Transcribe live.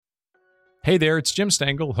Hey there, it's Jim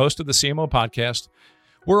Stengel, host of the CMO podcast.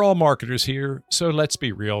 We're all marketers here, so let's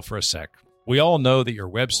be real for a sec. We all know that your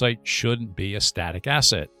website shouldn't be a static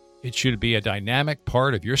asset. It should be a dynamic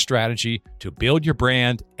part of your strategy to build your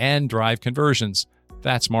brand and drive conversions.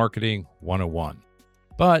 That's marketing 101.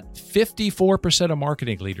 But 54% of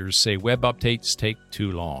marketing leaders say web updates take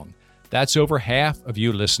too long. That's over half of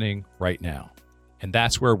you listening right now. And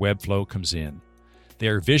that's where Webflow comes in.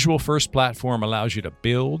 Their visual-first platform allows you to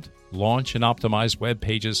build, launch, and optimize web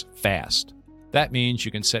pages fast. That means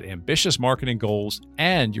you can set ambitious marketing goals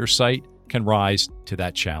and your site can rise to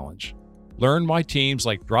that challenge. Learn why teams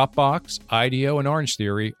like Dropbox, IDEO, and Orange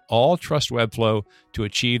Theory all trust Webflow to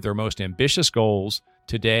achieve their most ambitious goals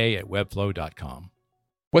today at webflow.com.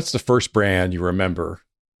 What's the first brand you remember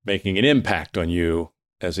making an impact on you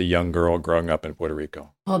as a young girl growing up in Puerto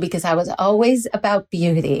Rico? Well, because I was always about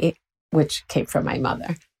beauty, which came from my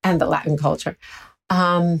mother and the Latin culture.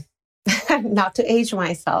 Not to age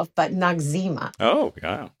myself, but Noxzema. Oh,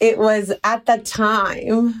 yeah. It was at the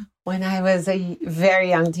time when I was a very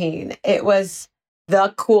young teen. It was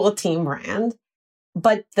the cool teen brand.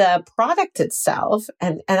 But the product itself,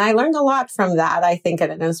 and I learned a lot from that, I think,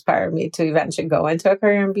 and it inspired me to eventually go into a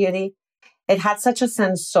career in beauty. It had such a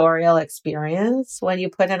sensorial experience when you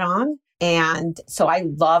put it on. And so I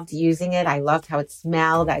loved using it. I loved how it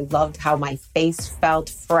smelled. I loved how my face felt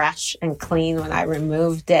fresh and clean when I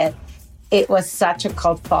removed it. It was such a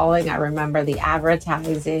cult following. I remember the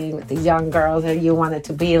advertising with the young girls that you wanted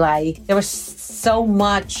to be like. There was so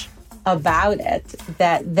much about it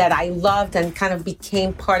that I loved and kind of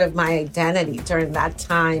became part of my identity during that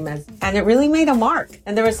time. And it really made a mark.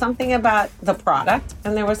 And there was something about the product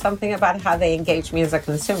and there was something about how they engaged me as a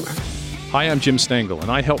consumer. Hi, I'm Jim Stengel, and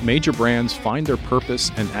I help major brands find their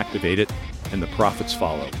purpose and activate it, and the profits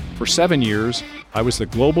follow. For 7 years, I was the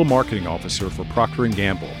global marketing officer for Procter &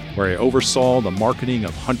 Gamble, where I oversaw the marketing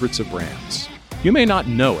of hundreds of brands. You may not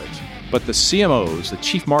know it, but the CMOs, the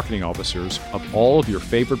chief marketing officers of all of your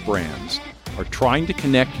favorite brands, are trying to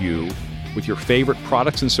connect you with your favorite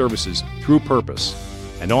products and services through purpose.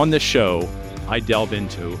 And on this show, I delve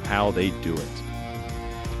into how they do it.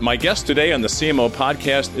 My guest today on the CMO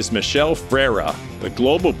podcast is Michelle Freyre, the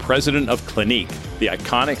global president of Clinique, the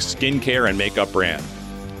iconic skincare and makeup brand.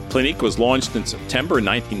 Clinique was launched in September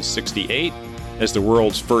 1968 as the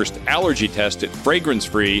world's first allergy-tested,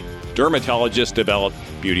 fragrance-free, dermatologist-developed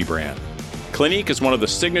beauty brand. Clinique is one of the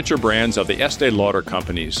signature brands of the Estee Lauder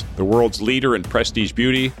companies, the world's leader in prestige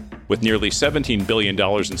beauty, with nearly $17 billion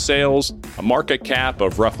in sales, a market cap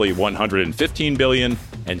of roughly $115 billion,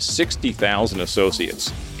 and 60,000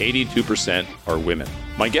 associates. 82% are women.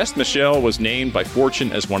 My guest, Michelle, was named by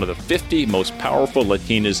Fortune as one of the 50 most powerful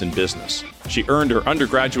Latinas in business. She earned her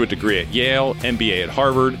undergraduate degree at Yale, MBA at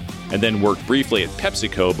Harvard, and then worked briefly at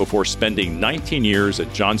PepsiCo before spending 19 years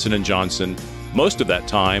at Johnson & Johnson, most of that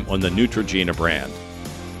time on the Neutrogena brand.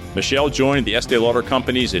 Michelle joined the Estee Lauder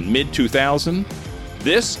companies in mid-2000.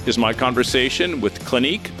 This is my conversation with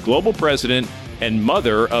Clinique Global President and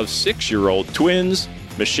mother of 6-year-old twins,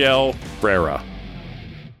 Michelle Freyre.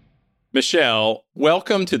 Michelle,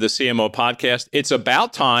 welcome to the CMO podcast. It's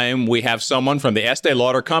about time we have someone from the Estee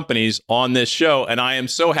Lauder companies on this show, and I am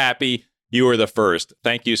so happy you are the first.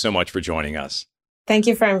 Thank you so much for joining us. Thank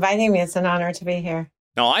you for inviting me. It's an honor to be here.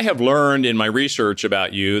 Now, I have learned in my research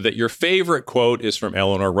about you that your favorite quote is from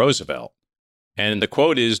Eleanor Roosevelt. And the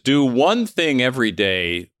quote is, "Do one thing every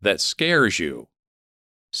day that scares you."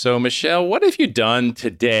 So, Michelle, what have you done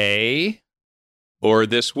today or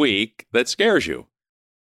this week that scares you?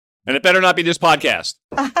 And it better not be this podcast.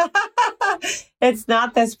 It's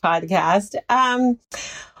not this podcast.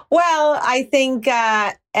 Well, I think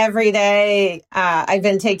every day I've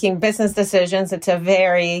been taking business decisions. It's a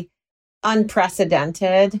very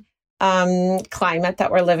unprecedented climate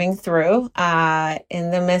that we're living through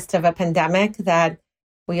in the midst of a pandemic that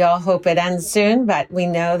we all hope it ends soon, but we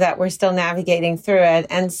know that we're still navigating through it.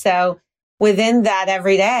 And so within that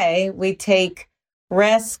every day, we take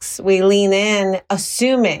risks, we lean in,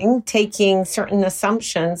 taking certain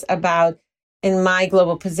assumptions about, in my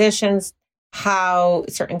global positions, how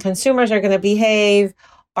certain consumers are going to behave,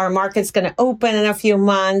 our market's going to open in a few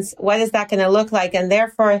months, what is that going to look like? And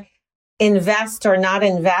therefore, invest or not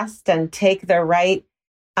invest and take the right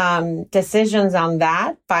decisions on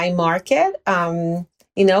that by market.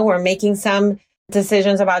 We're making some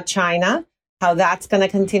decisions about China, how that's going to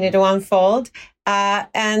continue to unfold.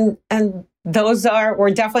 And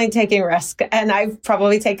we're definitely taking risk. And I've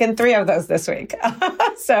probably taken 3 of those this week.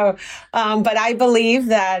 But I believe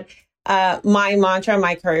that my mantra in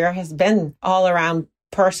my career has been all around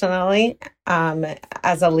personally,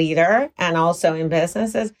 as a leader and also in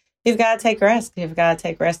businesses, you've got to take risks. You've got to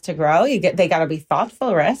take risks to grow. They got to be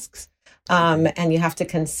thoughtful risks. And you have to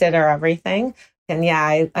consider everything. And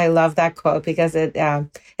yeah, I love that quote because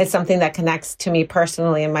it's something that connects to me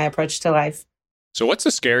personally in my approach to life. So what's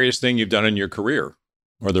the scariest thing you've done in your career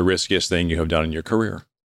or the riskiest thing you have done in your career?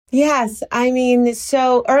 Yes. I mean,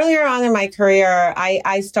 so earlier on in my career,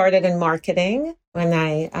 I started in marketing. When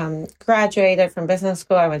I graduated from business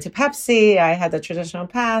school, I went to Pepsi. I had the traditional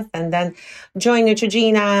path and then joined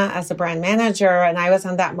Neutrogena as a brand manager. And I was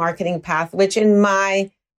on that marketing path, which in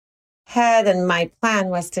my head and my plan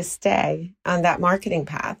was to stay on that marketing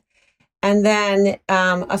path. And then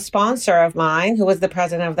a sponsor of mine, who was the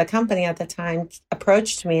president of the company at the time,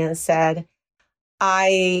 approached me and said,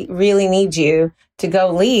 I really need you to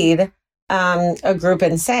go lead a group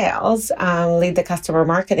in sales, lead the customer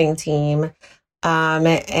marketing team.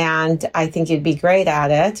 And I think you'd be great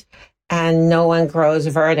at it. And no one grows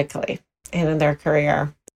vertically in their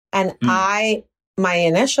career. And my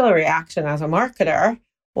initial reaction as a marketer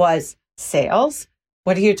was, sales?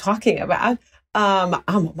 What are you talking about? I'm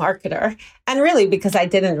a marketer. And really, because I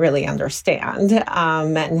didn't really understand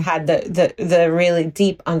and had the really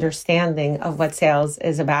deep understanding of what sales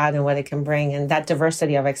is about and what it can bring and that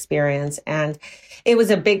diversity of experience. And it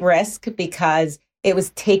was a big risk because it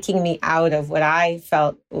was taking me out of what I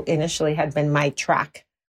felt initially had been my track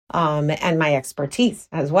and my expertise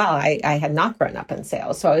as well. I had not grown up in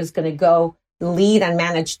sales. So I was going to go lead and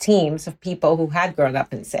manage teams of people who had grown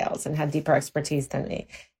up in sales and had deeper expertise than me.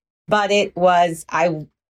 But I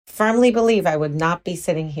firmly believe I would not be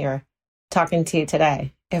sitting here talking to you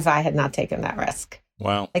today if I had not taken that risk.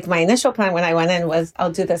 Wow. Like my initial plan when I went in was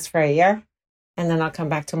I'll do this for a year and then I'll come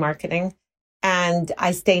back to marketing. And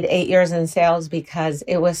I stayed 8 years in sales because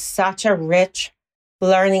it was such a rich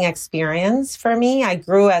learning experience for me. I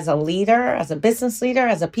grew as a leader, as a business leader,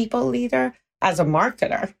 as a people leader, as a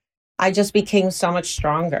marketer. I just became so much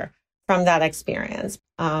stronger from that experience.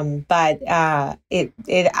 But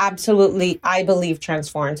it absolutely, I believe,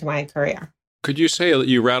 transformed my career. Could you say that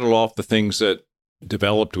you rattle off the things that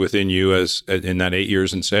developed within you as in that 8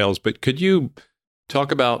 years in sales, but could you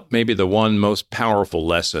talk about maybe the one most powerful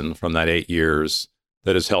lesson from that 8 years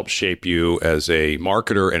that has helped shape you as a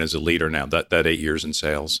marketer and as a leader now, that 8 years in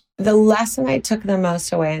sales? The lesson I took the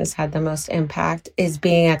most away and has had the most impact is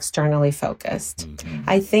being externally focused. Mm-hmm.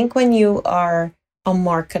 I think when you are a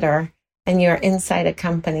marketer and you're inside a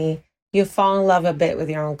company, you fall in love a bit with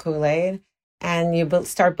your own Kool-Aid and you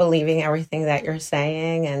start believing everything that you're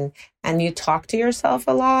saying and you talk to yourself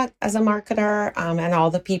a lot as a marketer and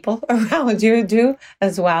all the people around you do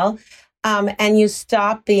as well. And you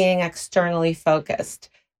stop being externally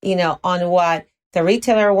focused, on what the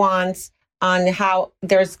retailer wants, on how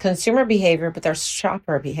there's consumer behavior, but there's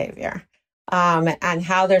shopper behavior, and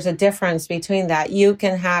how there's a difference between that. You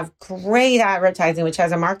can have great advertising, which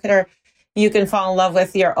as a marketer, you can fall in love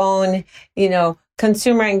with your own,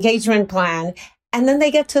 consumer engagement plan. And then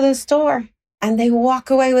they get to the store and they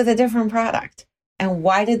walk away with a different product. And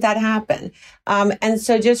why did that happen? And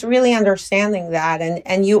so just really understanding that.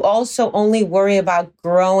 And you also only worry about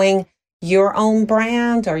growing your own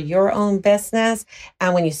brand or your own business.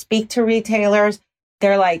 And when you speak to retailers,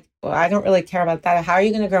 they're like, well, I don't really care about that. How are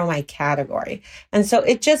you going to grow my category? And so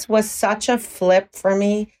it just was such a flip for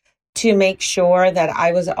me to make sure that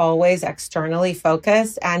I was always externally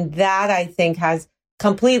focused. And that I think has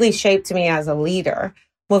completely shaped me as a leader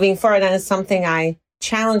moving forward. And it's something I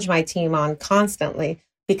challenge my team on constantly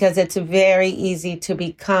because it's very easy to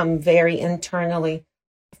become very internally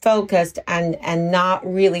focused and not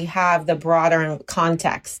really have the broader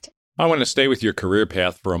context. I want to stay with your career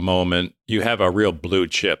path for a moment. You have a real blue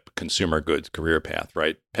chip consumer goods career path,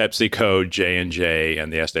 right? PepsiCo, J&J,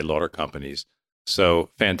 and the Estee Lauder companies. So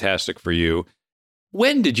fantastic for you.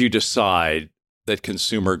 When did you decide that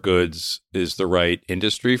consumer goods is the right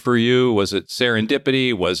industry for you? Was it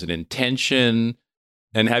serendipity? Was it intention?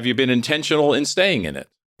 And have you been intentional in staying in it?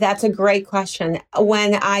 That's a great question.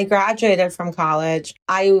 When I graduated from college,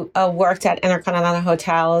 I worked at Intercontinental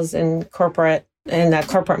Hotels in the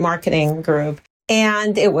corporate marketing group.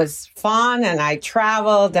 And it was fun and I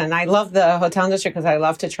traveled and I love the hotel industry because I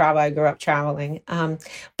love to travel. I grew up traveling.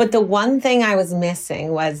 But the one thing I was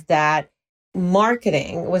missing was that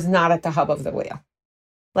marketing was not at the hub of the wheel.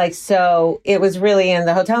 So it was really in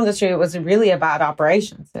the hotel industry, it was really about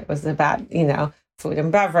operations. It was about, food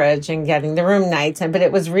and beverage and getting the room nights. But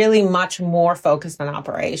it was really much more focused on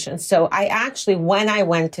operations. So I actually, when I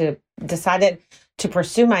decided to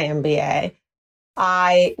pursue my MBA,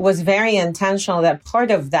 I was very intentional that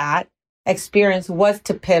part of that experience was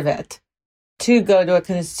to pivot to go to a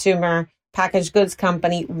consumer packaged goods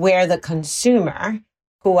company where the consumer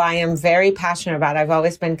who I am very passionate about. I've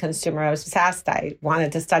always been consumer obsessed. I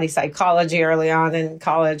wanted to study psychology early on in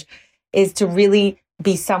college, is to really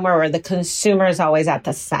be somewhere where the consumer is always at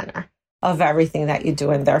the center of everything that you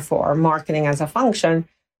do. And therefore, marketing as a function,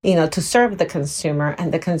 to serve the consumer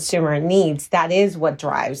and the consumer needs, that is what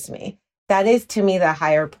drives me. That is, to me, the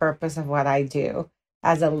higher purpose of what I do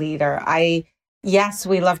as a leader. Yes,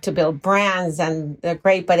 we love to build brands and they're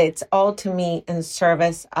great, but it's all, to me, in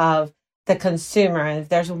service of the consumer. And if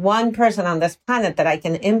there's one person on this planet that I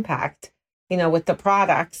can impact, with the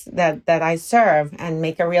products that I serve and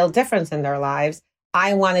make a real difference in their lives,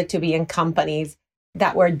 I wanted to be in companies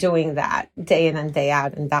that were doing that day in and day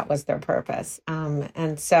out. And that was their purpose.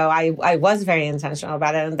 And so I was very intentional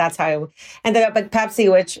about it. And that's how I ended up at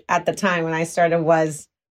Pepsi, which at the time when I started was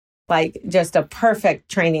like just a perfect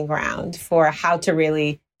training ground for how to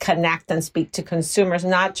really connect and speak to consumers,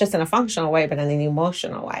 not just in a functional way, but in an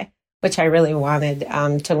emotional way, which I really wanted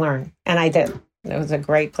to learn. And I did. It was a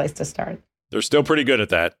great place to start. They're still pretty good at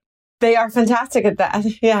that. They are fantastic at that.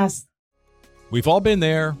 Yes. We've all been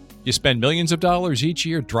there. You spend millions of dollars each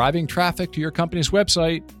year driving traffic to your company's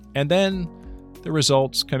website, and then the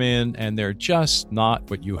results come in and they're just not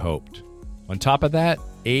what you hoped. On top of that,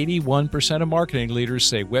 81% of marketing leaders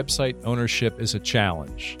say website ownership is a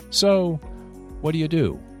challenge. So what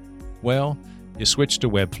do? Well, you switch to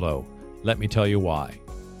Webflow. Let me tell you why.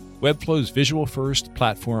 Webflow's visual-first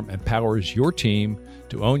platform empowers your team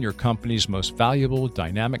to own your company's most valuable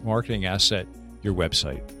dynamic marketing asset, your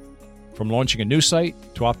website. From launching a new site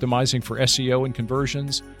to optimizing for SEO and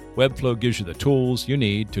conversions, Webflow gives you the tools you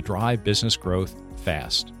need to drive business growth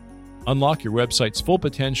fast. Unlock your website's full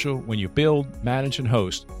potential when you build, manage, and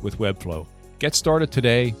host with Webflow. Get started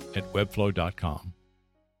today at webflow.com.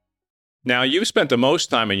 Now, you've spent the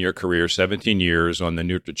most time in your career, 17 years, on the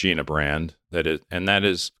Neutrogena brand. That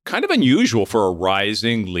is kind of unusual for a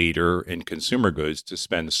rising leader in consumer goods to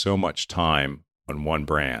spend so much time on one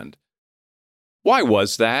brand. Why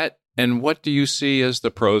was that? And what do you see as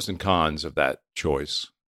the pros and cons of that choice?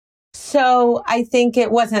 So I think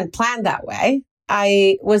it wasn't planned that way.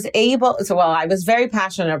 I was very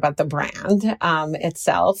passionate about the brand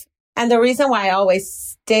itself. And the reason why I always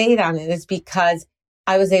stayed on it is because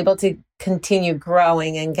I was able to continue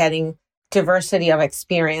growing and getting diversity of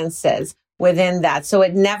experiences within that. So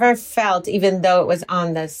it never felt, even though it was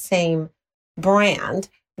on the same brand,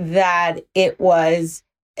 that it was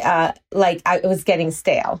like I was getting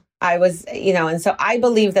stale. I was, and so I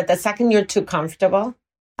believe that the second you're too comfortable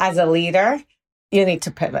as a leader, you need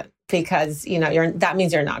to pivot because, that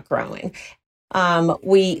means you're not growing.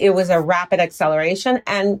 It was a rapid acceleration.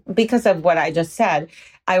 And because of what I just said,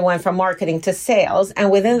 I went from marketing to sales.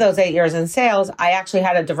 And within those 8 years in sales, I actually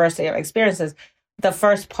had a diversity of experiences. The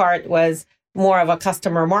first part was more of a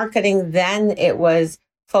customer marketing. Then it was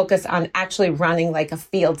focused on actually running like a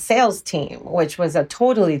field sales team, which was a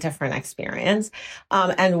totally different experience,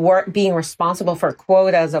 and being responsible for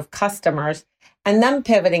quotas of customers, and then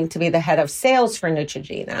pivoting to be the head of sales for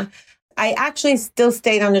Neutrogena. I actually still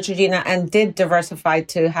stayed on Neutrogena and did diversify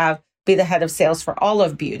to be the head of sales for all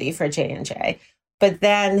of beauty for J&J. But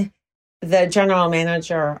then the general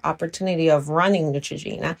manager opportunity of running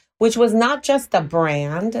Neutrogena, which was not just a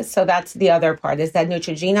brand. So that's the other part, is that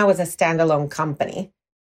Neutrogena was a standalone company.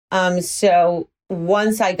 So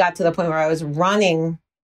once I got to the point where I was running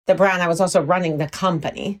the brand, I was also running the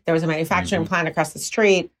company. There was a manufacturing plant across the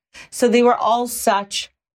street. So they were all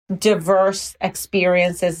such diverse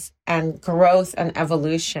experiences and growth and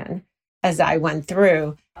evolution as I went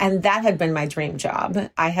through. And that had been my dream job.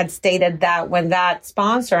 I had stated that when that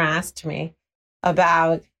sponsor asked me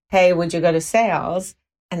about, hey, would you go to sales?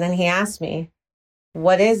 And then he asked me,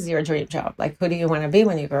 what is your dream job? Like, who do you want to be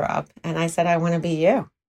when you grow up? And I said, I want to be you.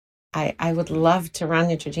 I would love to run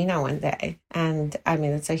Neutrogena one day. And I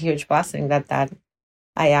mean, it's a huge blessing that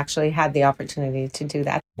I actually had the opportunity to do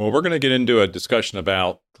that. Well, we're going to get into a discussion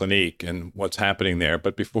about Clinique and what's happening there.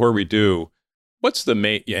 But before we do, what's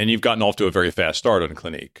and you've gotten off to a very fast start on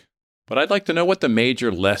Clinique, but I'd like to know what the major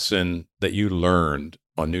lesson that you learned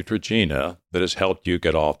on Neutrogena that has helped you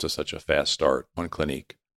get off to such a fast start on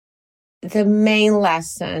Clinique. The main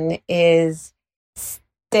lesson is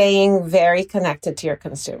staying very connected to your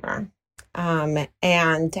consumer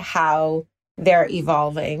and how they're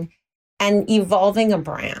evolving and evolving a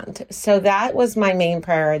brand. So that was my main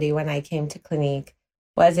priority when I came to Clinique.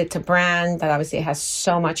 Was it's a brand that obviously has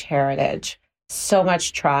so much heritage, so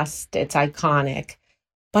much trust. It's iconic,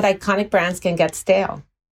 but iconic brands can get stale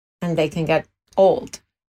and they can get old.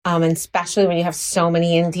 And especially when you have so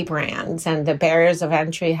many indie brands and the barriers of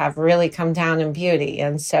entry have really come down in beauty.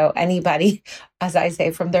 And so anybody, as I say,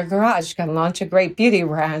 from their garage can launch a great beauty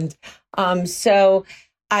brand. So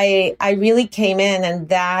I really came in, and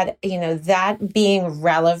that, that being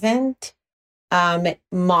relevant,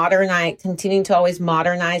 continuing to always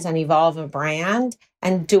modernize and evolve a brand,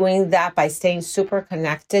 and doing that by staying super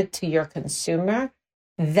connected to your consumer.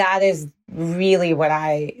 That is really what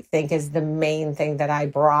I think is the main thing that I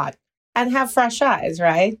brought, and have fresh eyes,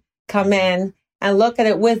 right? Come in and look at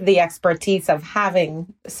it with the expertise of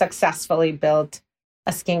having successfully built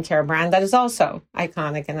a skincare brand that is also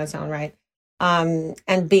iconic in its own right.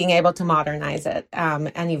 And being able to modernize it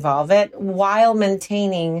and evolve it while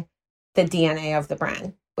maintaining the DNA of the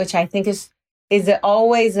brand, which I think is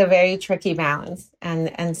always a very tricky balance,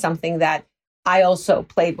 and something that I also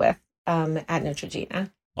played with at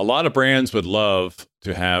Neutrogena. A lot of brands would love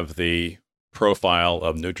to have the profile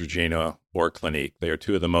of Neutrogena or Clinique. They are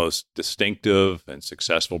two of the most distinctive and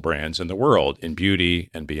successful brands in the world in beauty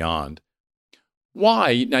and beyond.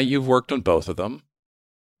 Why? Now, you've worked on both of them.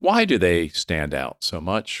 Why do they stand out so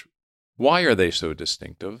much? Why are they so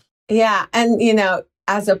distinctive? Yeah. And,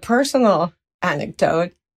 as a personal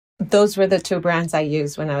anecdote, those were the two brands I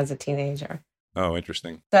used when I was a teenager. Oh,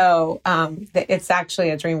 interesting. So it's actually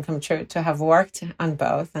a dream come true to have worked on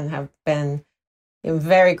both, and have been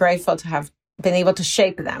very grateful to have been able to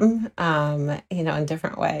shape them, in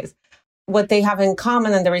different ways. What they have in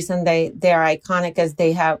common, and the reason they are iconic, is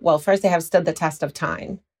first, they have stood the test of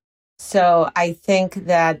time. So I think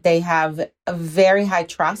that they have a very high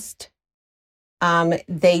trust.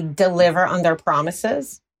 They deliver on their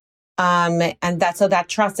promises. And that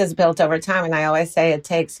trust is built over time. And I always say it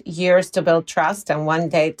takes years to build trust and one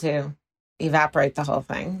day to evaporate the whole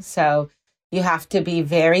thing. So you have to be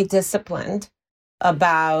very disciplined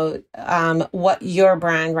about what your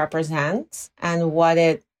brand represents and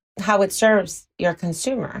how it serves your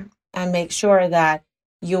consumer, and make sure that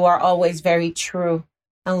you are always very true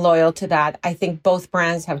and loyal to that. I think both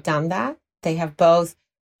brands have done that. They have both,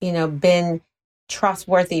 been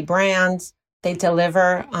trustworthy brands. They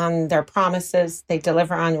deliver on their promises. They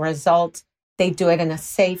deliver on results. They do it in a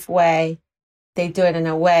safe way. They do it in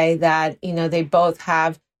a way that, they both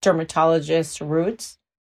have dermatologist roots.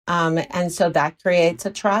 And so that creates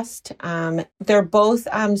a trust. They're both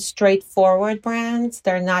straightforward brands.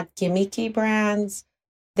 They're not gimmicky brands.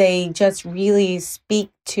 They just really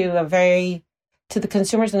speak to the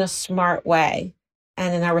consumers in a smart way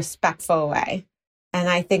and in a respectful way. And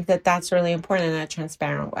I think that that's really important, in a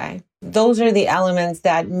transparent way. Those are the elements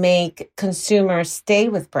that make consumers stay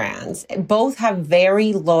with brands. Both have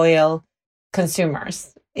very loyal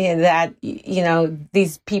consumers, that,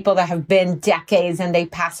 these people that have been decades, and they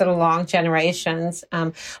pass it along generations.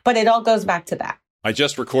 But it all goes back to that. I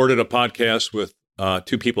just recorded a podcast with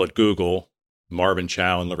two people at Google, Marvin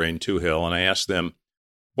Chow and Lorraine Toohill, and I asked them,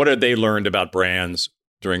 what had they learned about brands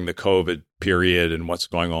during the COVID period and what's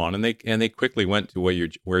going on? And they quickly went to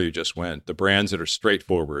where you just went. The brands that are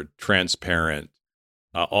straightforward, transparent,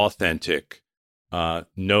 authentic,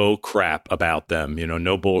 no crap about them,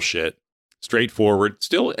 no bullshit, straightforward,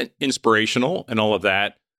 still inspirational and all of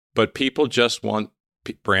that. But people just want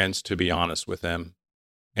brands to be honest with them.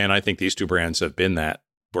 And I think these two brands have been that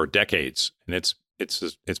for decades. And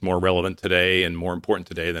it's more relevant today and more important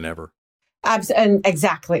today than ever. And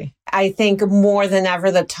exactly. I think more than ever,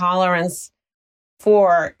 the tolerance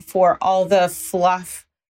for all the fluff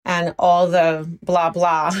and all the blah,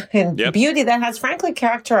 blah in beauty that has frankly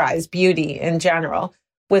characterized beauty in general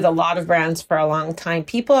with a lot of brands for a long time.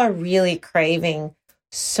 People are really craving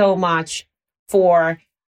so much for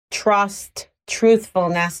trust,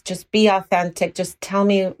 truthfulness, just be authentic. Just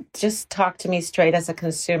talk to me straight as a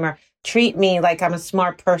consumer. Treat me like I'm a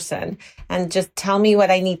smart person, and just tell me what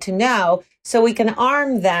I need to know, so we can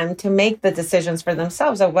arm them to make the decisions for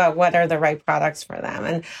themselves about what are the right products for them.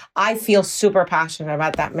 And I feel super passionate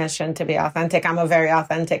about that mission to be authentic. I'm a very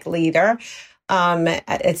authentic leader.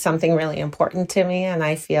 It's something really important to me. And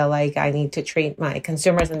I feel like I need to treat my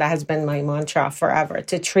consumers, and that has been my mantra forever,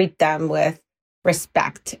 to treat them with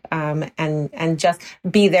respect, and just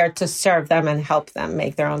be there to serve them and help them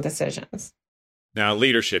make their own decisions. Now,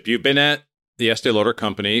 leadership. You've been at the Estée Lauder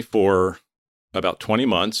company for about 20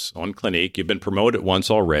 months on Clinique. You've been promoted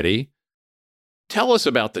once already. Tell us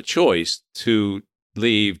about the choice to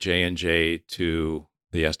leave J&J to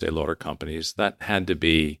the Estée Lauder companies. That had to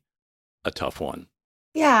be a tough one.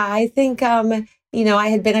 Yeah, I think, I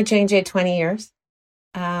had been at J&J 20 years.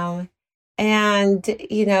 And,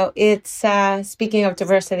 it's, speaking of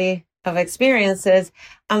diversity of experiences,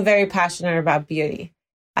 I'm very passionate about beauty.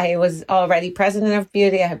 I was already president of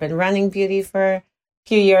beauty. I had been running beauty for a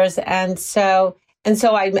few years. And so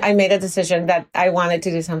I made a decision that I wanted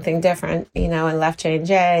to do something different, and left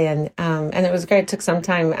J&J. And it was great. It took some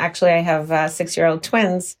time. Actually, I have 6-year-old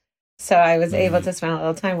twins. So I was able to spend a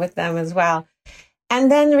little time with them as well. And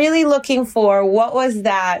then really looking for what was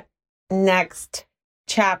that next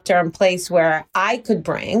chapter and place where I could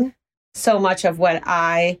bring so much of what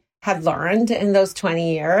I had learned in those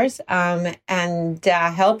 20 years and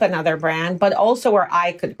help another brand, but also where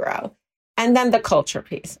I could grow. And then the culture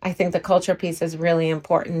piece. I think the culture piece is really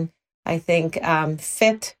important. I think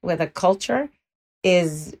fit with a culture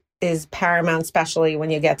is paramount, especially when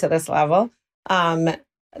you get to this level.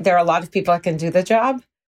 There are a lot of people that can do the job,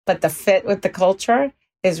 but the fit with the culture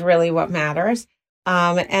is really what matters.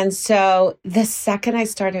 And so the second I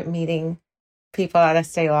started meeting people at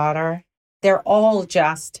Estee Lauder, they're all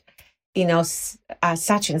just,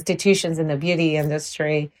 such institutions in the beauty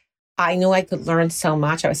industry. I knew I could learn so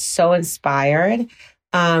much. I was so inspired.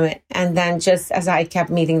 And then just as I kept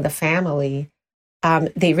meeting the family,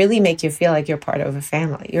 they really make you feel like you're part of a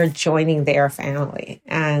family. You're joining their family.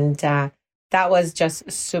 And that was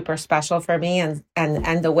just super special for me and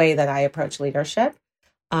the way that I approach leadership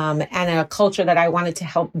and a culture that I wanted to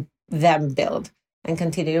help them build and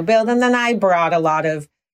continue to build. And then I brought a lot of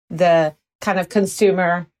the kind of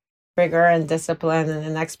consumer rigor and discipline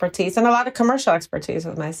and expertise and a lot of commercial expertise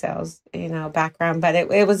with my sales, background. But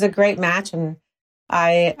it was a great match. And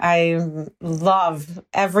I love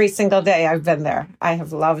every single day I've been there. I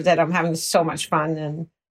have loved it. I'm having so much fun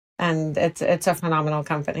and it's a phenomenal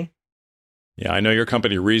company. Yeah, I know your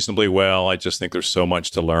company reasonably well. I just think there's so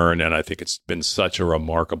much to learn. And I think it's been such a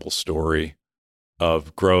remarkable story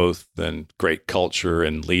of growth and great culture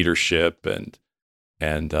and leadership. And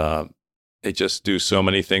they just do so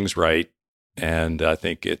many things right. And I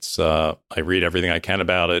think I read everything I can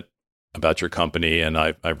about it, about your company. And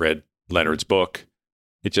I've read Leonard's book.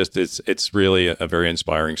 It's really a very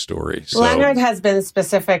inspiring story. So, Leonard has been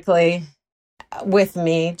specifically with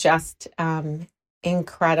me just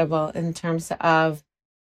incredible in terms of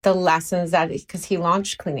the lessons because he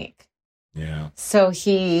launched Clinique. Yeah. So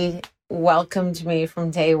he welcomed me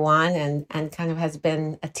from day one and kind of has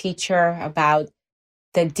been a teacher about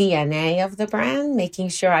the DNA of the brand, making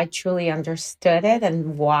sure I truly understood it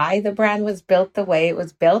and why the brand was built the way it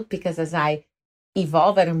was built. Because as I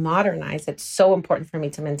evolve it and modernize, it's so important for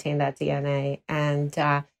me to maintain that DNA. And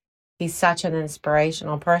he's such an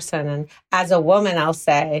inspirational person. And as a woman, I'll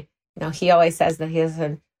say, he always says that he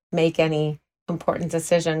doesn't make any important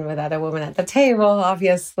decision without a woman at the table,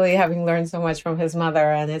 obviously, having learned so much from his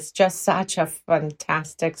mother. And it's just such a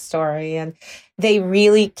fantastic story. And they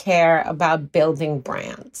really care about building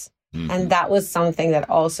brands. Mm-hmm. And that was something that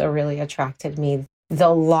also really attracted me. The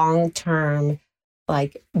long-term,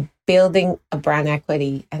 building a brand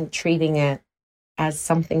equity and treating it as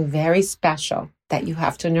something very special that you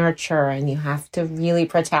have to nurture and you have to really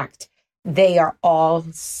protect. They are all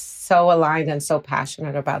so aligned and so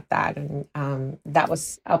passionate about that. And that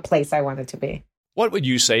was a place I wanted to be. What would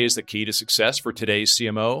you say is the key to success for today's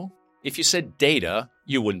CMO? If you said data,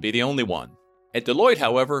 you wouldn't be the only one. At Deloitte,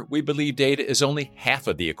 however, we believe data is only half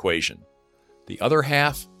of the equation. The other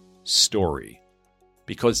half, story.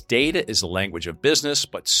 Because data is the language of business,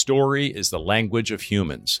 but story is the language of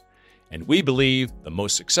humans. And we believe the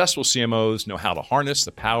most successful CMOs know how to harness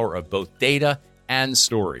the power of both data and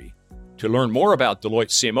story. To learn more about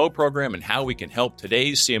Deloitte's CMO program and how we can help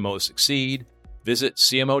today's CMOs succeed, visit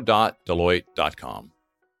cmo.deloitte.com.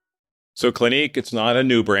 So Clinique, it's not a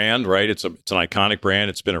new brand, right? It's an iconic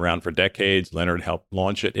brand. It's been around for decades. Leonard helped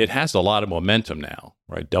launch it. It has a lot of momentum now,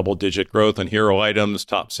 right? Double-digit growth in hero items,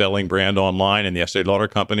 top-selling brand online in the Estee Lauder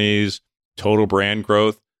companies, total brand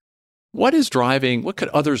growth. What could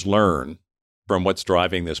others learn from what's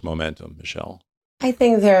driving this momentum, Michelle? I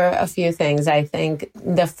think there are a few things. I think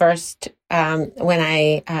the first, when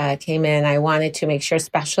I came in, I wanted to make sure,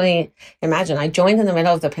 especially, imagine, I joined in the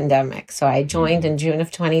middle of the pandemic. So I joined in June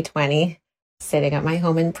of 2020, sitting at my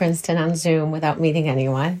home in Princeton on Zoom without meeting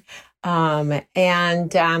anyone. But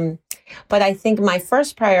I think my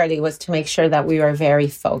first priority was to make sure that we were very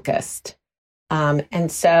focused.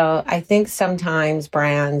 And so I think sometimes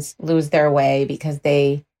brands lose their way because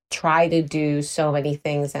they try to do so many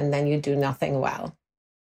things and then you do nothing well.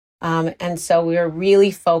 And so we were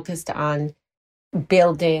really focused on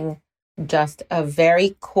building just a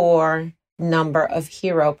very core number of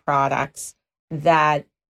hero products that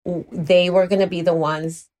they were going to be the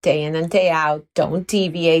ones day in and day out. Don't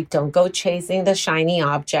deviate. Don't go chasing the shiny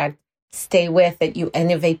object. Stay with it. You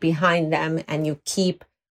innovate behind them and you keep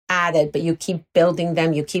added, but you keep building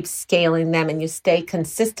them, you keep scaling them, and you stay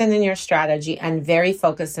consistent in your strategy and very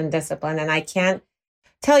focused and disciplined. And I can't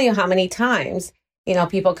tell you how many times,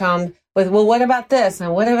 people come with, well, what about this?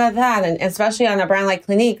 And what about that? And especially on a brand like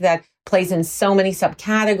Clinique that plays in so many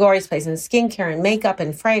subcategories, plays in skincare and makeup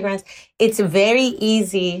and fragrance. It's very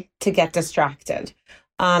easy to get distracted.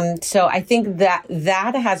 So I think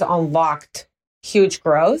that has unlocked huge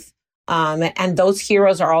growth. And those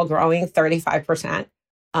heroes are all growing 35%.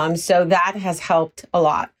 So that has helped a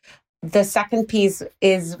lot. The second piece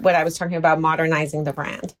is what I was talking about, modernizing the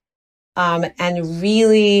brand. And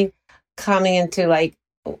really coming into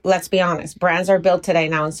let's be honest, brands are built today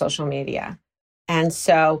now on social media. And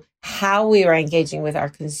so how we are engaging with our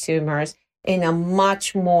consumers in a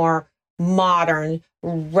much more modern,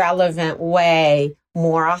 relevant way,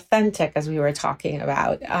 more authentic, as we were talking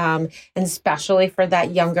about, and especially for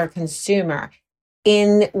that younger consumer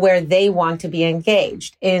in where they want to be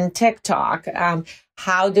engaged in TikTok.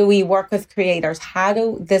 How do we work with creators? How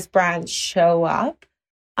do this brand show up?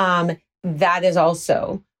 That is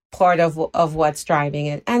also part of what's driving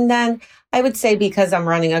it. And then I would say, because I'm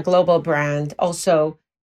running a global brand, also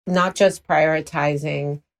not just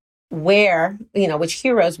prioritizing where, which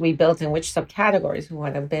heroes we build and which subcategories we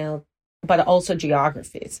want to build, but also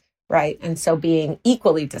geographies, right? And so being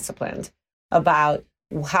equally disciplined about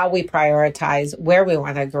how we prioritize where we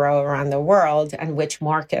want to grow around the world and which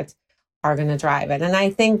markets are going to drive it. And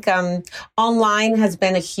I think online has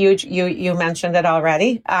been a huge, you mentioned it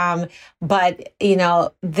already, but,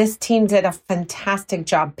 this team did a fantastic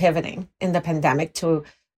job pivoting in the pandemic to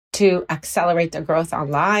accelerate the growth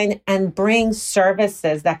online and bring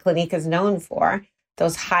services that Clinique is known for,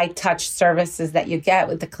 those high-touch services that you get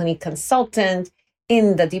with the Clinique consultant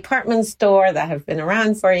in the department store that have been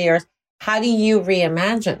around for years. How do you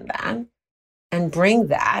reimagine that and bring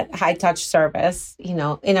that high-touch service,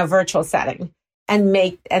 in a virtual setting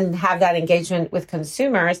and have that engagement with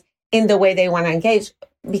consumers in the way they want to engage?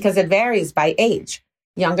 Because it varies by age.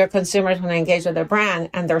 Younger consumers want to engage with their brand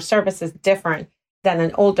and their service is different than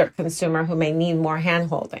an older consumer who may need more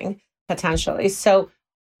hand-holding potentially. So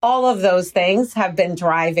all of those things have been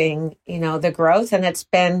driving, the growth, and it's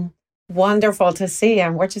been wonderful to see.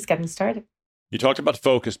 And we're just getting started. You talked about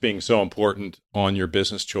focus being so important on your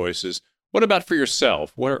business choices. What about for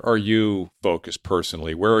yourself? Where are you focused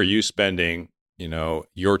personally? Where are you spending,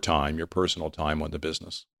 your time, your personal time on the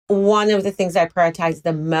business? One of the things I prioritize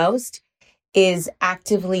the most is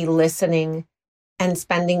actively listening and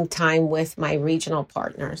spending time with my regional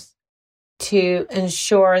partners to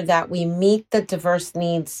ensure that we meet the diverse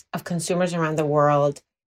needs of consumers around the world.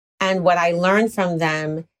 And what I learn from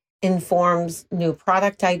them informs new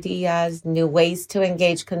product ideas, new ways to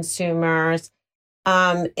engage consumers.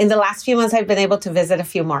 In the last few months, I've been able to visit a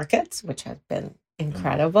few markets, which have been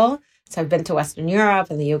incredible. So I've been to Western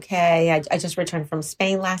Europe and the UK. I just returned from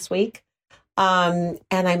Spain last week. And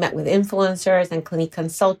I met with influencers and Clinique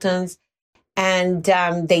consultants. And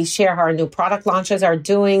they share how our new product launches are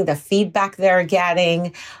doing, the feedback they're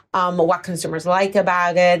getting, what consumers like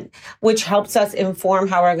about it, which helps us inform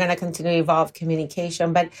how we're going to continue to evolve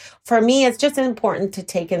communication. But for me, it's just important to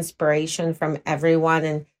take inspiration from everyone.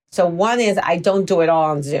 And so one is I don't do it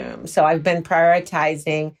all on Zoom. So I've been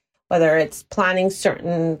prioritizing whether it's planning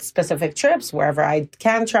certain specific trips, wherever I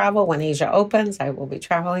can travel. When Asia opens, I will be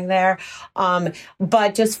traveling there.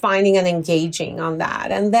 But just finding and engaging on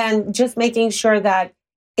that. And then just making sure that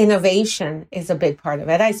innovation is a big part of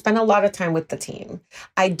it. I spend a lot of time with the team.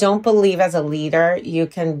 I don't believe as a leader, you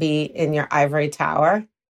can be in your ivory tower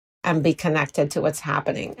and be connected to what's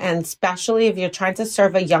happening. And especially if you're trying to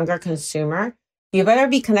serve a younger consumer, you better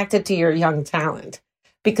be connected to your young talent,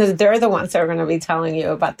 because they're the ones that are going to be telling you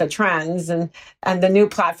about the trends and the new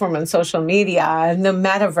platform on social media and the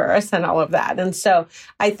metaverse and all of that. And so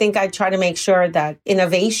I think I try to make sure that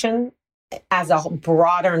innovation as a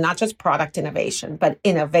broader, not just product innovation, but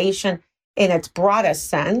innovation in its broadest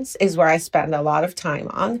sense is where I spend a lot of time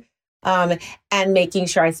on, and making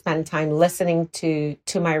sure I spend time listening to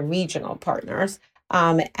my regional partners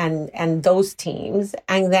and those teams.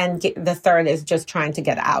 And then the third is just trying to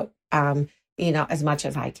get out, as much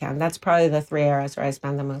as I can. That's probably the three areas where I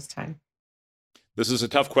spend the most time. This is a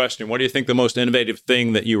tough question. What do you think the most innovative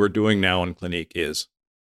thing that you are doing now in Clinique is?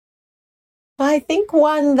 Well, I think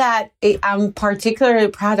one that I'm particularly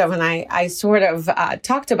proud of, and I sort of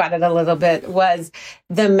talked about it a little bit, was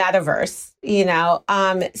the metaverse.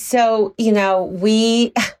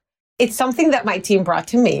 It's something that my team brought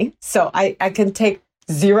to me, so I can take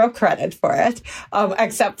zero credit for it,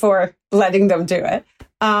 except for letting them do it.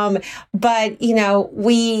 But,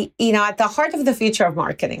 at the heart of the future of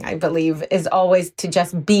marketing, I believe, is always to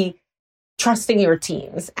just be trusting your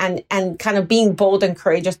teams and kind of being bold and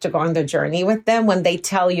courageous to go on the journey with them when they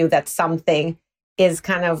tell you that something is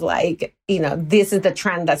kind of like, this is the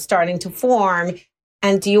trend that's starting to form.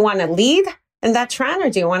 And do you want to lead in that trend, or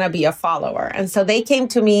do you want to be a follower? And so they came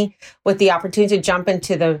to me with the opportunity to jump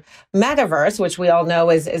into the metaverse, which we all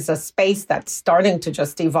know is a space that's starting to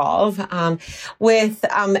just evolve, with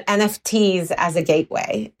NFTs as a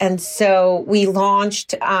gateway. And so we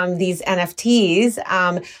launched these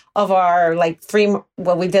NFTs of our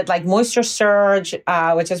we did like Moisture Surge,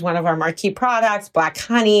 which is one of our marquee products, Black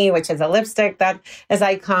Honey, which is a lipstick that is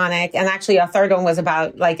iconic. And actually a third one was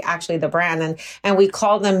about the brand. And we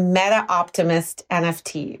call them Meta Optimist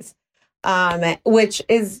NFTs, which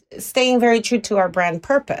is staying very true to our brand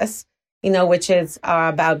purpose, which is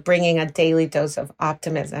about bringing a daily dose of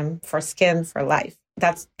optimism for skin, for life.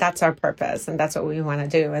 That's our purpose, and that's what we want to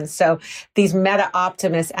do. And so these Meta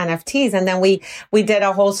Optimist NFTs, and then we did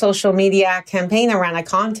a whole social media campaign around a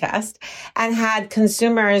contest and had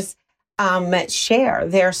consumers share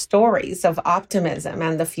their stories of optimism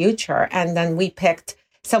and the future. And then we picked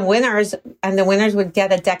some winners, and the winners would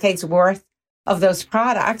get a decade's worth of those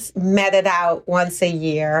products meted out once a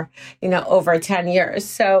year, over 10 years.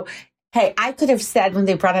 So hey, I could have said when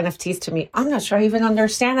they brought NFTs to me, I'm not sure I even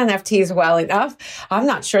understand NFTs well enough. I'm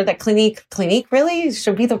not sure that Clinique really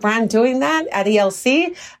should be the brand doing that at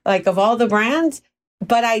ELC, of all the brands.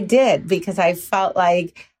 But I did, because I felt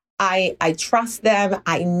like I trust them.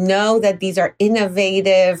 I know that these are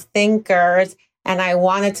innovative thinkers, and I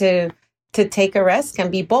wanted to take a risk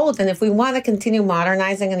and be bold. And if we want to continue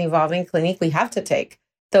modernizing and evolving Clinique, we have to take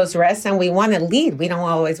those risks, and we want to lead. We don't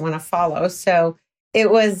always want to follow. So it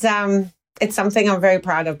was, it's something I'm very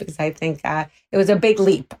proud of, because I think it was a big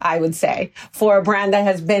leap, I would say, for a brand that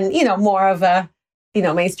has been, more of a,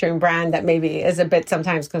 mainstream brand that maybe is a bit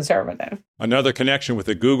sometimes conservative. Another connection with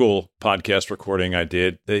the Google podcast recording I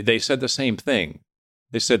did, they said the same thing.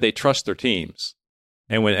 They said they trust their teams,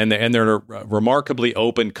 and they're a remarkably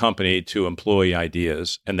open company to employee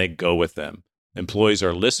ideas, and they go with them. Employees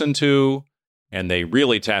are listened to, and they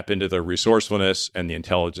really tap into the resourcefulness and the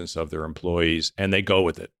intelligence of their employees, and they go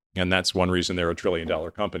with it. And that's one reason they're $1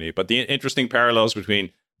 trillion company. But the interesting parallels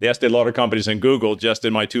between the Estee Lauder companies and Google, just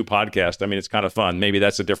in my 2 podcasts, I mean, it's kind of fun. Maybe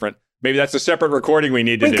that's a separate recording we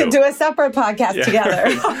need to do. We could do a separate podcast together.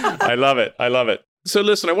 I love it. So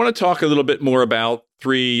listen, I want to talk a little bit more about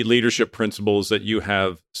 3 leadership principles that you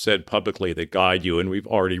have said publicly that guide you. And we've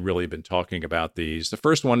already really been talking about these. The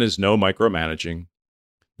first one is no micromanaging.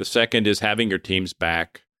 The second is having your team's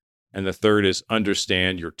back. And the third is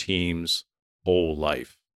understand your team's whole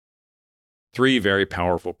life. 3 very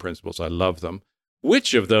powerful principles. I love them.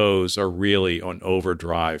 Which of those are really on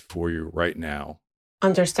overdrive for you right now?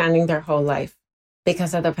 Understanding their whole life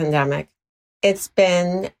because of the pandemic. It's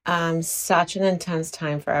been such an intense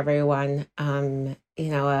time for everyone. I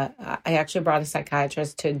actually brought a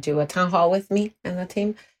psychiatrist to do a town hall with me and the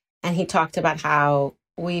team. And he talked about how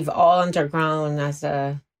we've all undergone as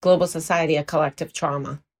a global society a collective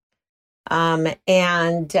trauma.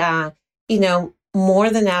 More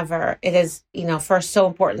than ever, it is, first so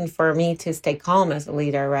important for me to stay calm as a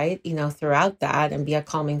leader, right? Throughout that, and be a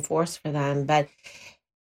calming force for them. But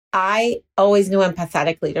I always knew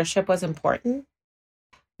empathetic leadership was important,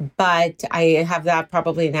 but I have that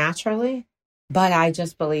probably naturally. But I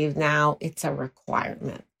just believe now it's a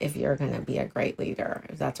requirement if you're going to be a great leader,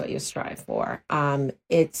 if that's what you strive for.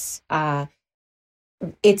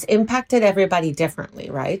 It's impacted everybody differently,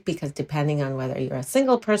 right? Because depending on whether you're a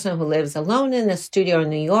single person who lives alone in a studio in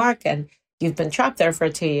New York and you've been trapped there for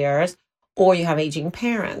 2 years, or you have aging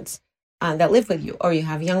parents that live with you, or you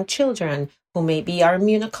have young children who maybe are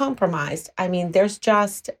immunocompromised. I mean, there's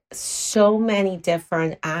just so many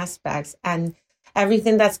different aspects and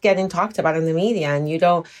everything that's getting talked about in the media. And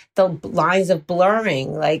the lines of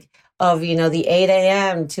blurring, the 8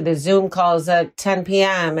 a.m. to the Zoom calls at 10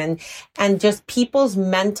 p.m. and just people's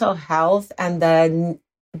mental health and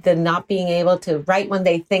the not being able to, right when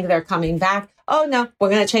they think they're coming back, oh no, we're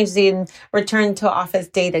going to change the return to office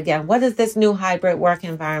date again. What is this new hybrid work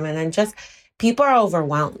environment? And just people are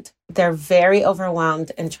overwhelmed. They're very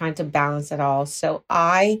overwhelmed and trying to balance it all. So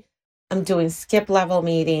I am doing skip level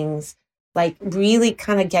meetings, really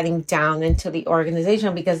kind of getting down into the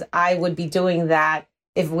organization, because I would be doing that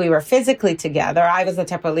if we were physically together. I was the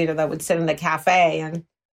type of leader that would sit in the cafe and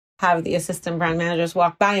have the assistant brand managers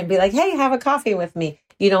walk by and be like, hey, have a coffee with me.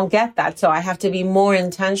 You don't get that. So I have to be more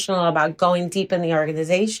intentional about going deep in the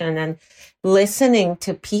organization and listening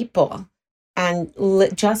to people and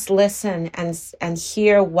just listen and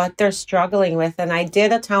hear what they're struggling with. And I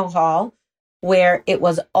did a town hall where it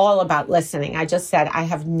was all about listening. I just said, I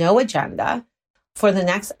have no agenda. For the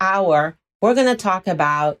next hour, we're going to talk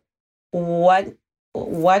about what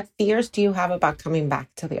fears do you have about coming back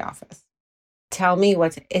to the office? Tell me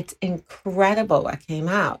it's incredible what came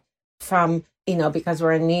out from, because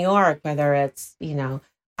we're in New York, whether it's,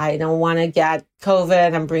 I don't want to get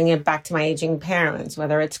COVID and bring it back to my aging parents,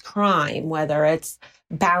 whether it's crime, whether it's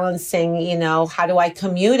balancing, how do I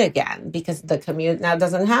commute again? Because the commute now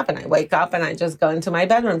doesn't happen. I wake up and I just go into my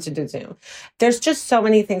bedroom to do Zoom. There's just so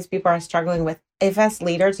many things people are struggling with. If as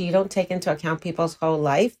leaders, you don't take into account people's whole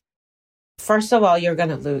life, first of all, you're going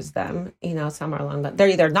to lose them, somewhere along that. They're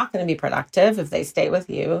either not going to be productive if they stay with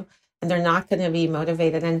you, and they're not going to be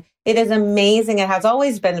motivated. And it is amazing. It has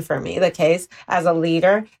always been for me the case as a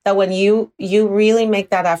leader that when you really make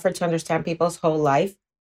that effort to understand people's whole life,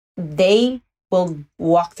 they will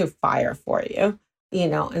walk through fire for you,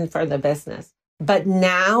 and for the business. But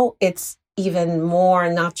now it's even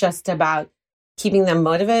more not just about keeping them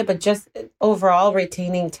motivated, but just overall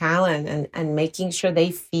retaining talent and making sure they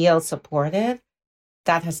feel supported.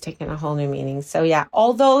 That has taken a whole new meaning. So yeah,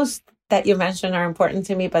 all those that you mentioned are important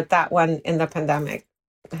to me, but that one in the pandemic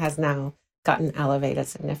has now gotten elevated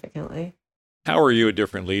significantly. How are you a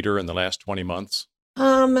different leader in the last 20 months?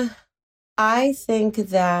 I think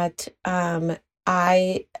that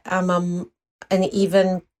I am an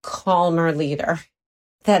even calmer leader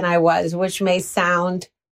than I was, which may sound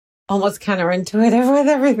almost counterintuitive with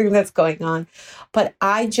everything that's going on. But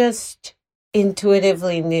I just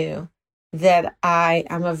intuitively knew that I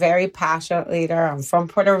am a very passionate leader. I'm from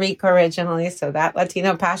Puerto Rico originally, so that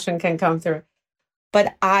Latino passion can come through.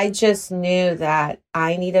 But I just knew that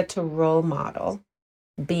I needed to role model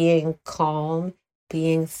being calm,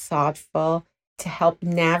 being thoughtful, to help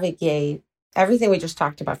navigate everything we just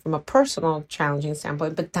talked about from a personal challenging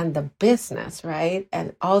standpoint, but then the business, right?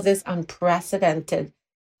 And all this unprecedented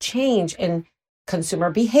change in consumer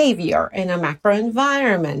behavior in a macro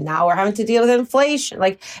environment. Now we're having to deal with inflation.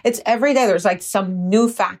 Like, it's every day there's like some new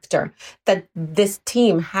factor that this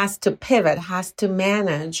team has to pivot, has to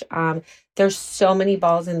manage. There's so many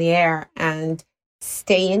balls in the air, and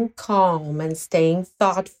staying calm and staying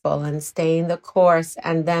thoughtful and staying the course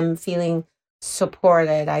and them feeling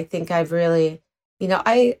supported. I think I've really,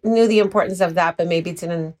 I knew the importance of that, but maybe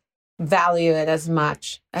didn't value it as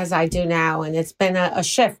much as I do now. And it's been a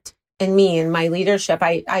shift in me and my leadership.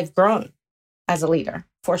 I've grown as a leader,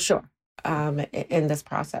 for sure, in this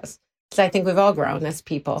process. So I think we've all grown as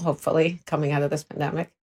people, hopefully, coming out of this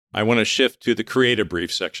pandemic. I want to shift to the creative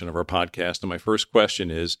brief section of our podcast. And my first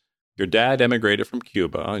question is, your dad emigrated from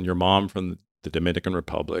Cuba and your mom from the Dominican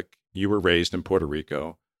Republic. You were raised in Puerto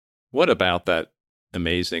Rico. What about that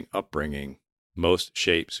amazing upbringing most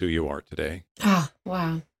shapes who you are today? Oh,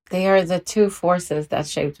 wow. They are the two forces that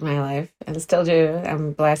shaped my life and still do.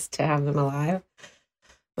 I'm blessed to have them alive.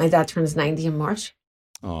 My dad turns 90 in March.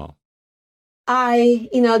 Oh. I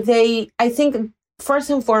think first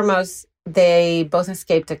and foremost, they both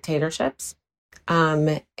escaped dictatorships.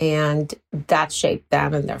 And that shaped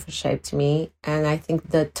them and therefore shaped me. And I think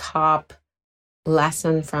the top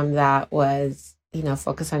lesson from that was,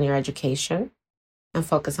 focus on your education and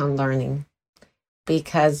focus on learning,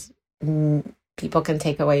 because people can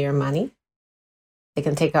take away your money. They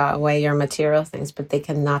can take away your material things, but they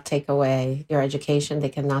cannot take away your education. They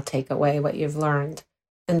cannot take away what you've learned.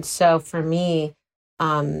 And so for me,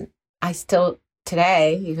 I still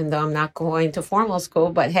today, even though I'm not going to formal school,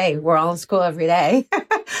 but hey, we're all in school every day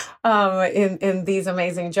in these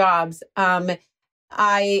amazing jobs.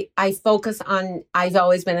 I focus on, I've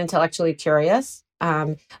always been intellectually curious,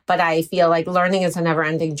 but I feel like learning is a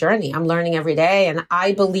never-ending journey. I'm learning every day, and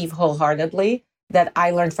I believe wholeheartedly that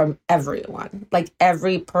I learn from everyone. Like,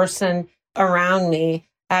 every person around me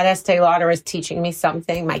at Estee Lauder is teaching me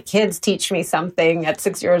something. My kids teach me something at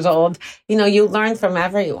 6 years old. You learn from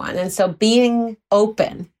everyone. And so being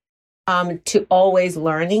open to always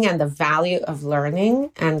learning and the value of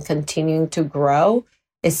learning and continuing to grow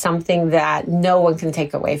is something that no one can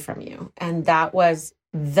take away from you. And that was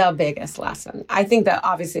the biggest lesson. I think that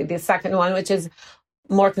obviously the second one, which is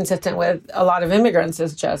more consistent with a lot of immigrants,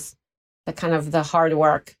 is just the kind of the hard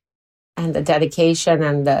work and the dedication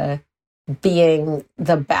and the being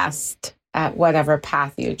the best at whatever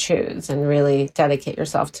path you choose and really dedicate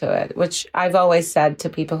yourself to it, which I've always said to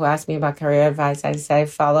people who ask me about career advice. I say,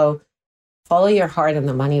 follow your heart and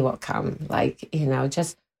the money will come.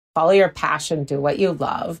 Just follow your passion, do what you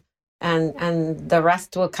love, and the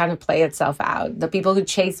rest will kind of play itself out. The people who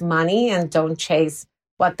chase money and don't chase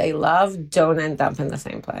what they love don't end up in the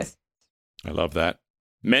same place. I love that.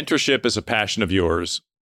 Mentorship is a passion of yours.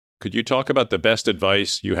 Could you talk about the best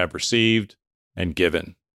advice you have received and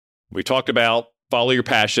given? We talked about follow your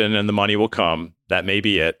passion and the money will come. That may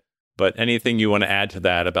be it. But anything you want to add to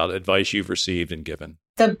that about advice you've received and given?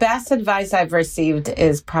 The best advice I've received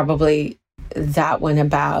is probably that one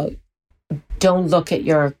about don't look at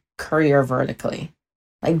your career vertically.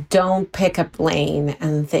 Like, don't pick a lane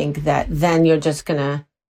and think that then you're just going to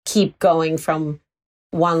keep going from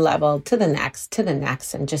one level to the next,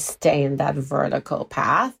 and just stay in that vertical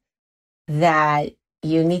path. That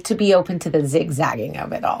you need to be open to the zigzagging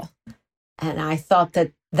of it all. And I thought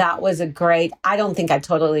that was I don't think I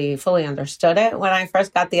totally fully understood it when I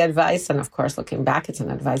first got the advice. And of course, looking back, it's an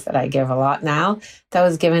advice that I give a lot now that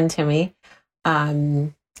was given to me.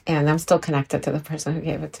 And I'm still connected to the person who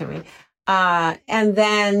gave it to me. And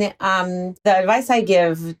then the advice I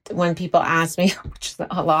give when people ask me, which is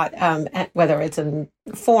a lot, whether it's in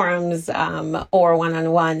forums or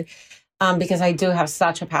one-on-one, because I do have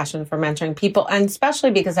such a passion for mentoring people, and especially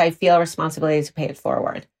because I feel a responsibility to pay it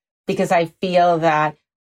forward. Because I feel that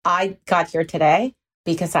I got here today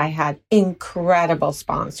because I had incredible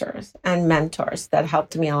sponsors and mentors that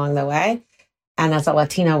helped me along the way. And as a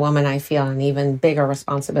Latina woman, I feel an even bigger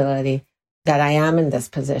responsibility that I am in this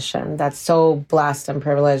position. That's so blessed and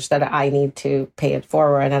privileged that I need to pay it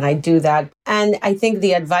forward. And I do that. And I think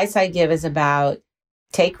the advice I give is about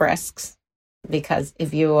take risks, because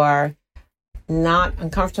if you are not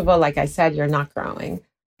uncomfortable, like I said, you're not growing.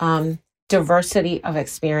 Diversity of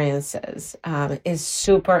experiences is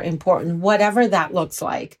super important, whatever that looks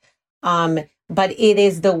like. But it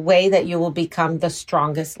is the way that you will become the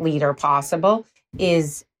strongest leader possible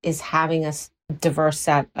is having a diverse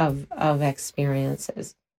set of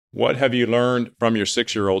experiences. What have you learned from your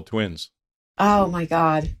 6-year-old twins? Oh, my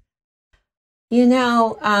God.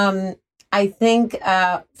 I think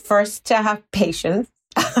first to have patience.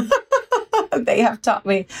 They have taught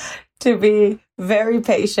me to be very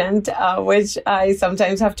patient, which I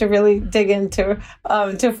sometimes have to really dig into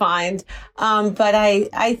to find. But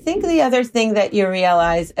I think the other thing that you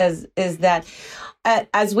realize is that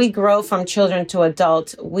as we grow from children to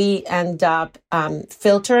adults, we end up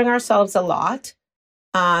filtering ourselves a lot.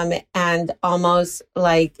 And almost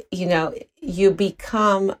like, you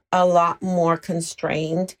become a lot more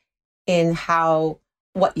constrained in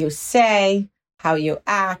what you say, how you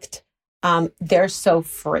act. They're so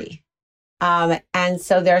free. And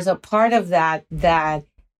so there's a part of that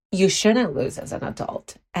you shouldn't lose as an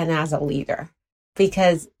adult and as a leader,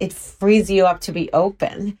 because it frees you up to be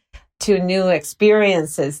open to new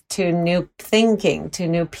experiences, to new thinking, to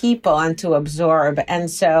new people, and to absorb. And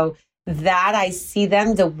so that I see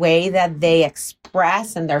them, the way that they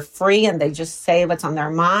express, and they're free and they just say what's on their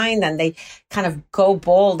mind and they kind of go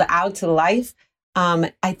bold out to life.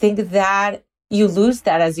 I think that you lose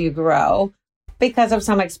that as you grow because of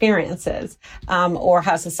some experiences or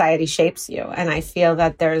how society shapes you. And I feel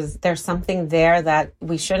that there's something there that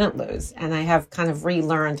we shouldn't lose. And I have kind of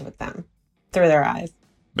relearned with them through their eyes.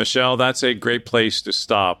 Michelle, that's a great place to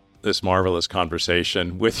stop this marvelous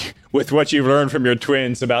conversation with what you've learned from your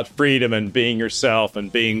twins about freedom and being yourself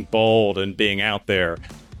and being bold and being out there.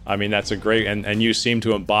 I mean, that's a great, and you seem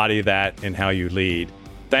to embody that in how you lead.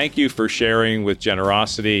 Thank you for sharing with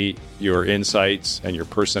generosity your insights and your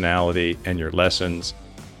personality and your lessons.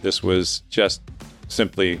 This was just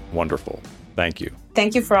simply wonderful. Thank you.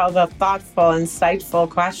 Thank you for all the thoughtful, insightful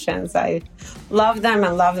questions. I love them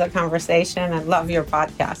and love the conversation and love your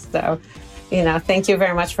podcast. So, thank you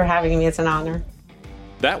very much for having me. It's an honor.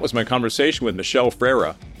 That was my conversation with Michelle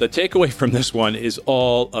Freyre. The takeaway from this one is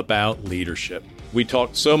all about leadership. We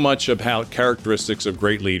talked so much about characteristics of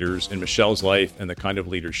great leaders in Michelle's life and the kind of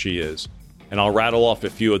leader she is. And I'll rattle off a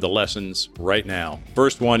few of the lessons right now.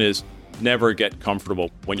 First one is never get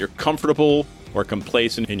comfortable. When you're comfortable or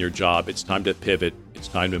complacent in your job, it's time to pivot. It's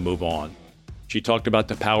time to move on. She talked about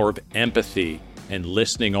the power of empathy and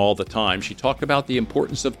listening all the time. She talked about the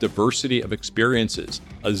importance of diversity of experiences.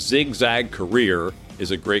 A zigzag career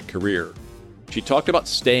is a great career. She talked about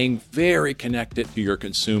staying very connected to your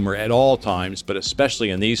consumer at all times, but especially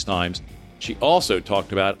in these times. She also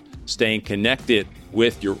talked about staying connected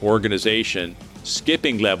with your organization,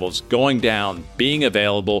 skipping levels, going down, being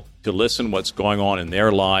available to listen what's going on in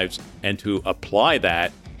their lives and to apply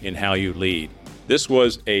that in how you lead. This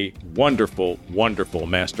was a wonderful, wonderful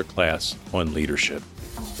masterclass on leadership.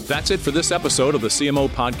 That's it for this episode of the CMO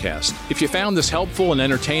Podcast. If you found this helpful and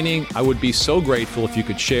entertaining, I would be so grateful if you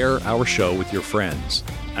could share our show with your friends.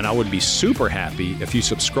 And I would be super happy if you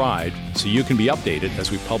subscribed so you can be updated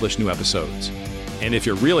as we publish new episodes. And if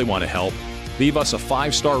you really want to help, leave us a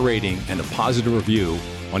 5-star rating and a positive review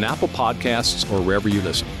on Apple Podcasts or wherever you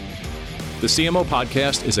listen. The CMO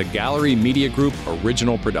Podcast is a Gallery Media Group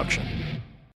original production.